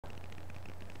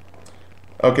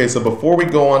Okay, so before we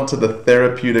go on to the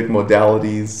therapeutic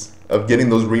modalities of getting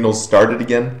those renals started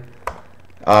again,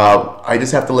 I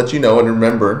just have to let you know and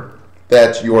remember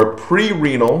that your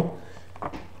pre-renal,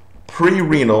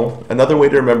 another way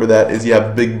to remember that is you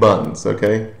have big buns,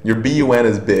 okay? Your BUN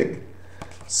is big.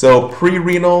 So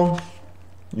pre-renal,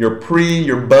 your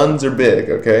buns are big,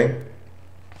 okay?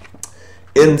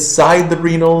 Inside the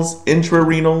renals,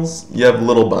 intrarenals, you have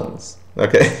little buns,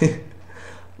 okay?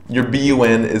 Your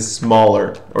BUN is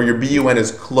smaller, or your BUN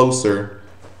is closer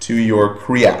to your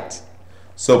creat.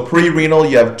 So pre-renal,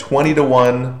 you have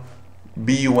 20-to-1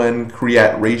 BUN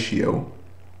creat ratio.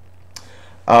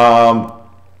 And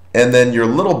then your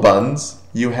little buns,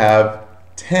 you have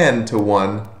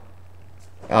 10-to-1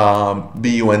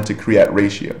 BUN to creat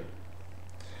ratio.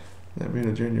 That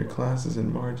renal during your classes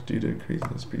in March due to increase in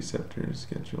this preceptor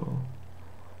schedule.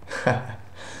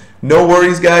 No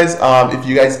worries, guys. If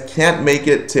you guys can't make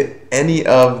it to any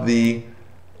of the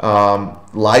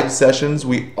live sessions,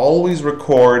 we always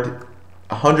record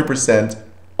 100%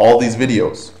 all these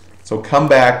videos. So come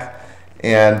back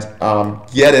and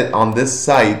get it on this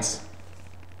site.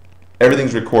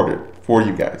 Everything's recorded for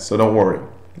you guys, so don't worry.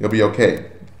 You'll be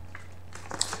okay.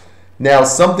 Now,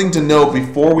 something to note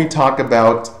before we talk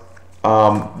about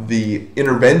the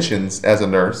interventions as a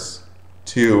nurse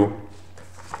to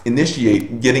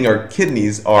initiate getting our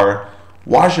kidneys, our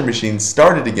washer machines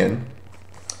started again,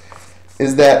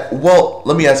 is that, well,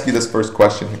 let me ask you this first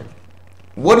question here.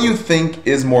 What do you think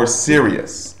is more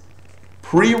serious,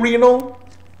 pre-renal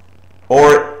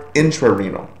or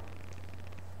intrarenal?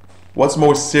 What's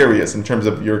more serious in terms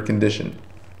of your condition?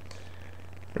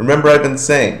 Remember, I've been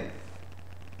saying,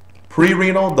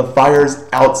 pre-renal, the fire's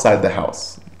outside the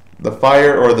house. The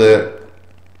fire, or the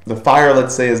fire,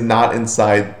 let's say, is not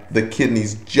inside the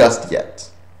kidneys just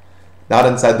yet. Not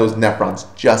inside those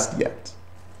nephrons just yet.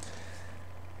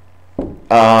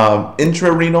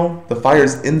 Intrarenal, the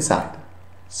fire's inside.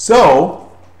 So,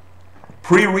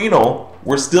 pre-renal,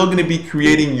 we're still going to be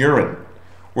creating urine.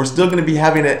 We're still going to be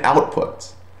having an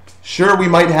output. Sure, we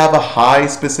might have a high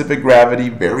specific gravity,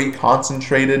 very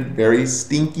concentrated, very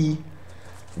stinky,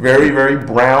 very, very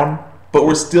brown, but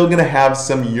we're still going to have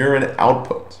some urine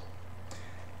output.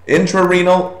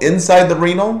 Intrarenal, inside the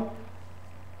renal,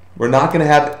 we're not going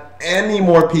to have any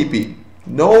more pee-pee.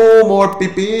 No more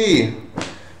pee-pee.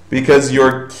 Because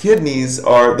your kidneys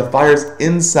are, the fire's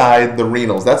inside the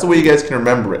renals. That's the way you guys can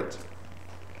remember it.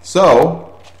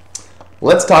 So,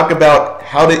 let's talk about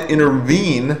how to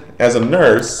intervene as a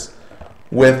nurse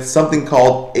with something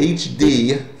called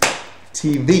HD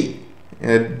TV.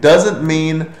 And it doesn't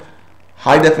mean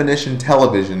high definition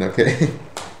television, okay?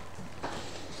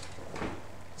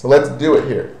 So let's do it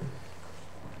here.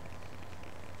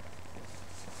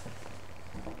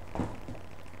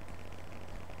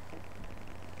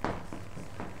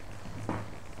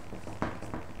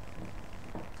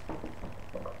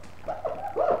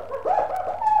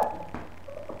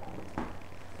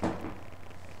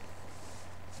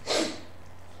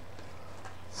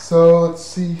 So let's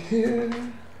see here.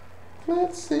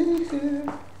 Let's see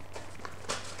here.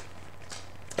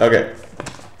 Okay.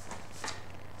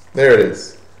 There it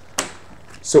is.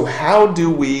 So how do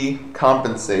we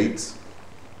compensate?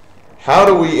 How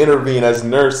do we intervene as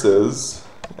nurses,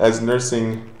 as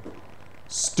nursing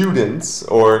students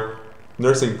or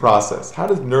nursing process? How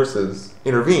does nurses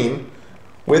intervene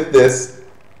with this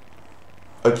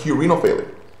acute renal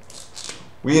failure?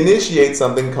 We initiate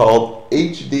something called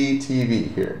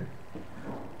HDTV here.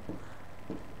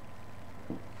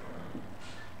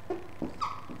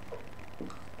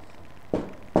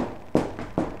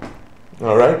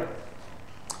 All right.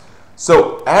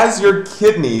 So as your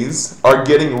kidneys are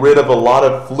getting rid of a lot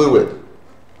of fluid,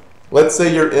 let's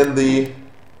say you're in the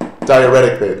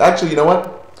diuretic phase. Actually, you know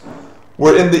what?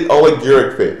 We're in the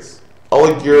oliguric phase.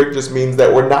 Oliguric just means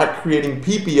that we're not creating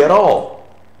pee-pee at all.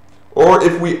 Or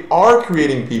if we are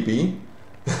creating pee-pee,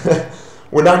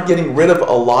 we're not getting rid of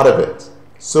a lot of it.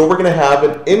 So we're going to have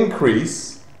an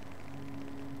increase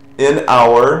in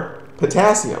our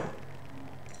potassium.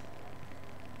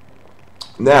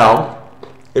 Now,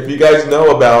 if you guys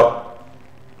know about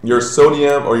your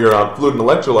sodium or your fluid and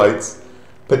electrolytes,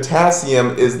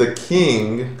 potassium is the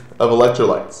king of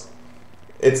electrolytes.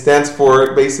 It stands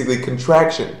for basically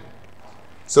contraction.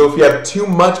 So if you have too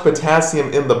much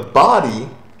potassium in the body,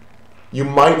 you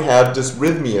might have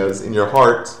dysrhythmias in your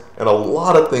heart, and a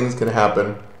lot of things can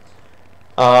happen.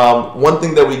 One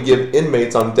thing that we give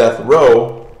inmates on death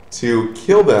row to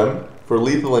kill them for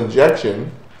lethal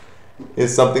injection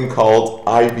is something called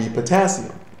IV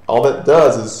potassium. All that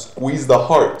does is squeeze the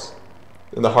heart,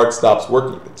 and the heart stops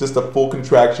working. It's just a full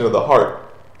contraction of the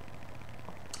heart.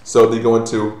 So they go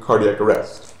into cardiac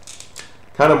arrest.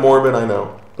 Kind of morbid, I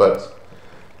know, but...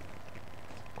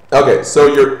 Okay, so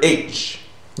your H,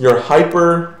 your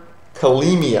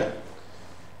hyperkalemia.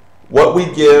 What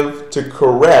we give to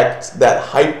correct that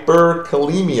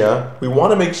hyperkalemia, we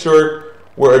want to make sure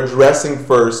we're addressing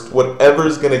first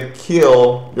whatever's going to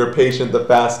kill your patient the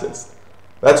fastest.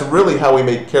 That's really how we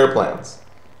make care plans.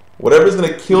 Whatever's going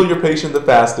to kill your patient the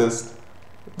fastest,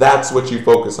 that's what you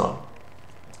focus on.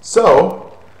 So,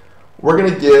 we're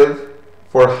going to give,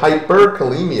 for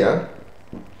hyperkalemia,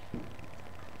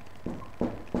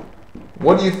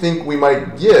 what do you think we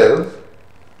might give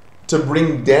to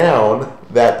bring down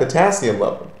that potassium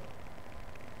level?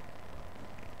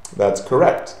 That's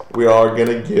correct. We are going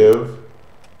to give,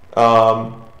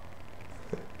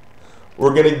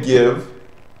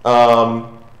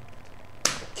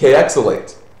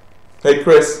 K-exalate. Hey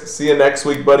Chris, see you next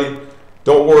week, buddy.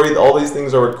 Don't worry, all these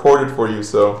things are recorded for you,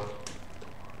 so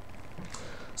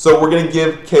we're going to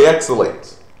give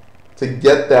K-exalate to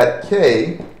get that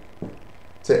K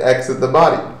to exit the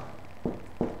body.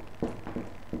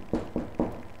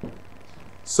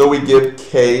 So we give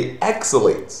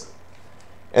K-exalate.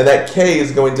 And that K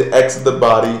is going to exit the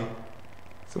body.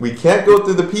 So we can't go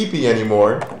through the pee-pee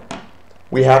anymore.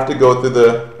 We have to go through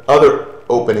the other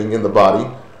opening in the body,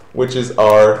 which is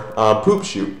our poop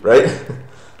chute, right?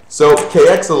 So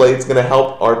K-exalate is going to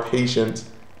help our patient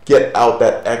get out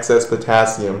that excess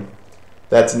potassium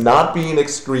that's not being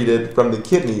excreted from the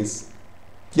kidneys,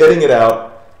 getting it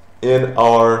out in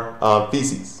our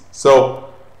feces.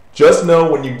 So just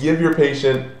know when you give your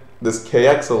patient this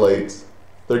K-exalate,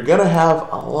 they're going to have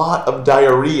a lot of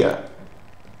diarrhea.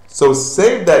 So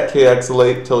save that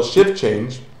K-exalate till shift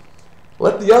change.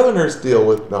 Let the other nurse deal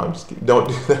with... No, I'm just kidding. Don't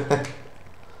do that.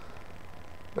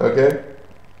 Okay?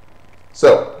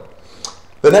 So,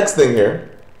 the next thing here,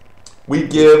 we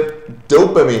give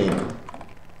dopamine.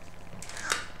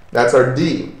 That's our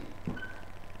D.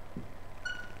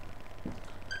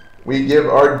 We give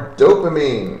our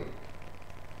dopamine.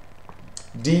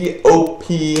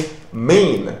 D-O-P-mine.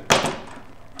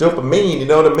 Dopamine, you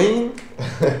know what I mean?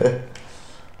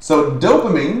 So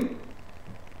dopamine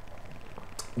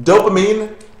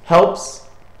helps,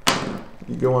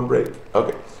 you go on break?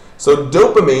 Okay. So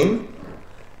dopamine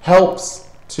helps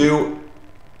to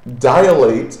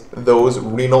dilate those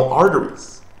renal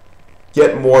arteries.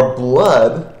 Get more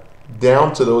blood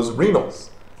down to those renals.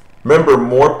 Remember,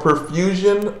 more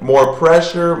perfusion, more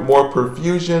pressure, more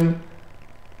perfusion,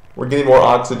 we're getting more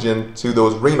oxygen to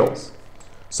those renals.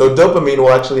 So dopamine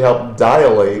will actually help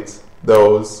dilate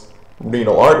those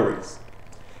renal arteries.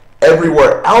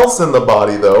 Everywhere else in the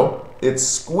body, though, it's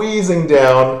squeezing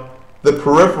down the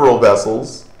peripheral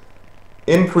vessels,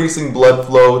 increasing blood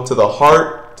flow to the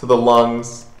heart, to the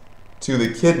lungs, to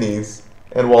the kidneys,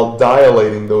 and while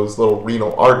dilating those little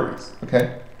renal arteries.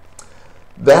 Okay?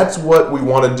 That's what we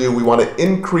want to do. We want to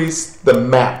increase the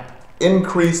MAP,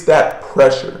 increase that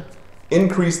pressure,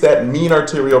 increase that mean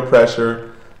arterial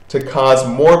pressure to cause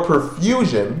more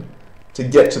perfusion to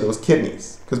get to those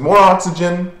kidneys. Because more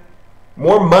oxygen,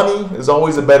 more money is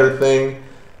always a better thing.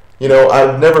 You know,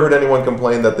 I've never heard anyone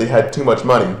complain that they had too much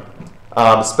money.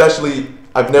 Especially,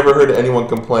 I've never heard anyone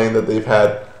complain that they've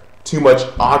had too much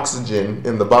oxygen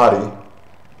in the body,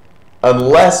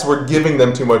 unless we're giving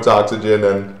them too much oxygen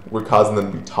and we're causing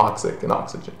them to be toxic in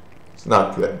oxygen. It's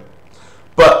not good.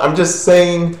 But I'm just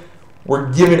saying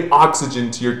we're giving oxygen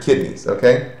to your kidneys,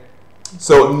 okay?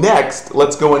 So next,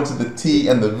 let's go into the T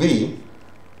and the V,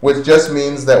 which just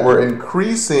means that we're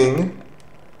increasing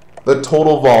the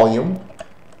total volume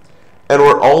and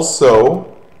we're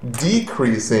also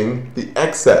decreasing the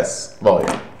excess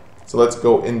volume. So let's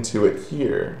go into it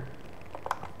here.